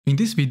In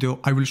this video,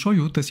 I will show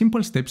you the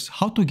simple steps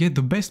how to get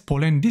the best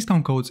Polene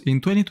discount codes in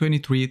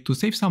 2023 to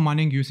save some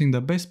money using the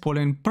best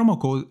Polene promo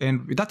code,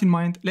 and with that in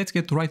mind, let's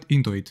get right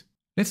into it.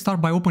 Let's start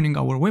by opening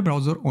our web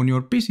browser on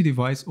your PC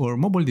device or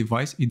mobile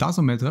device, it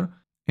doesn't matter,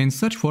 and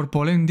search for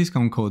Polene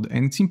discount code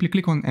and simply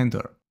click on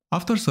enter.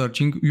 After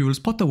searching, you will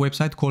spot a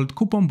website called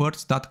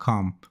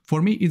couponbirds.com.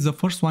 For me, it's the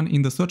first one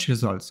in the search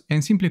results,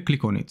 and simply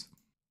click on it.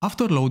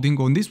 After loading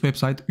on this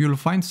website, you'll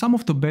find some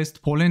of the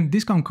best Polene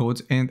discount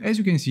codes, and as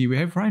you can see, we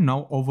have right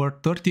now over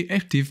 30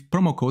 active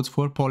promo codes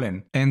for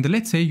Polene. And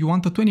let's say you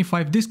want a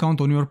 25 discount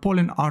on your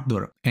Polene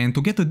order, and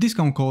to get a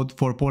discount code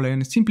for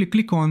Polene, simply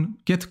click on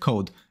Get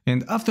Code.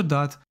 And after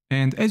that,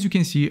 and as you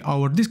can see,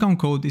 our discount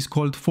code is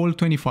called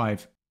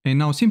Fall25. And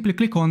now simply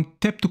click on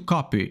Tap to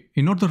Copy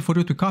in order for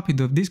you to copy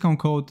the discount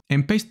code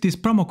and paste this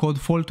promo code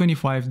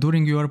Fall25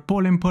 during your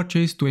Polene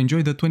purchase to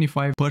enjoy the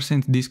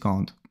 25%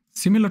 discount.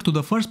 Similar to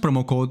the first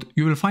promo code,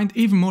 you will find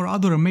even more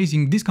other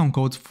amazing discount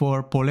codes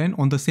for Polene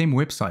on the same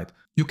website.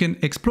 You can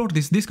explore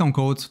these discount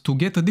codes to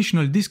get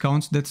additional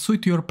discounts that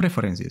suit your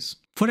preferences.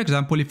 For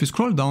example, if you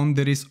scroll down,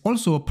 there is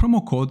also a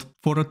promo code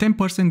for a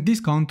 10%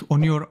 discount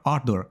on your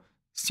order.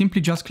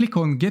 Simply just click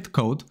on Get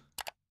Code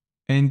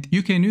and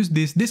you can use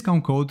this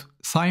discount code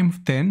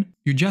SIME10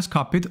 you just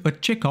copied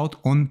at checkout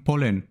on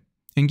Polene,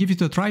 and give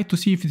it a try to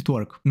see if it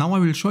works. Now I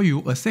will show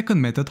you a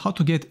second method how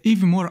to get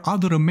even more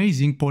other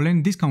amazing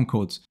Polene discount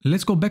codes.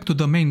 Let's go back to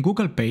the main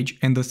Google page,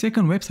 and the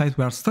second website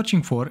we are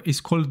searching for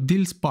is called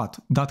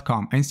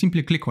dealspot.com, and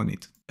simply click on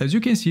it. As you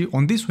can see,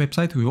 on this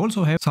website we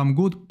also have some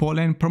good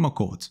Polene promo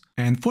codes.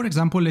 And for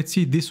example, let's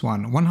see this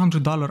one,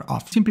 $100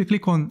 off. Simply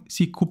click on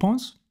See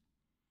Coupons.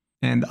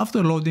 And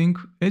after loading,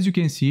 as you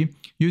can see,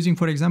 using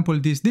for example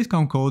this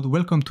discount code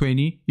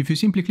Welcome20, if you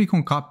simply click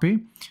on copy,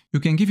 you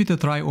can give it a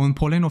try on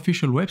Polene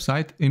official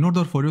website in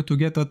order for you to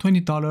get a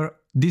 $20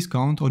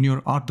 discount on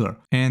your order.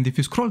 And if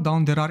you scroll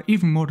down, there are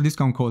even more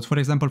discount codes, for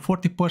example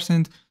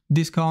 40%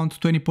 discount,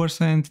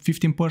 20%,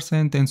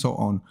 15% and so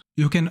on.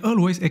 You can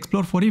always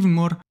explore for even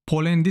more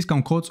Polene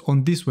discount codes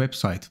on this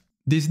website.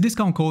 These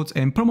discount codes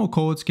and promo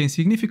codes can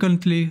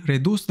significantly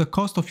reduce the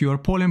cost of your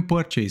Polene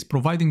purchase,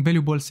 providing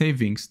valuable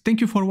savings. Thank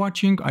you for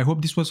watching, I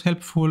hope this was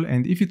helpful,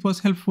 and if it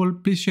was helpful,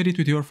 please share it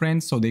with your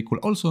friends so they could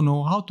also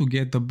know how to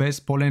get the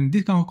best Polene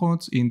discount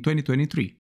codes in 2023.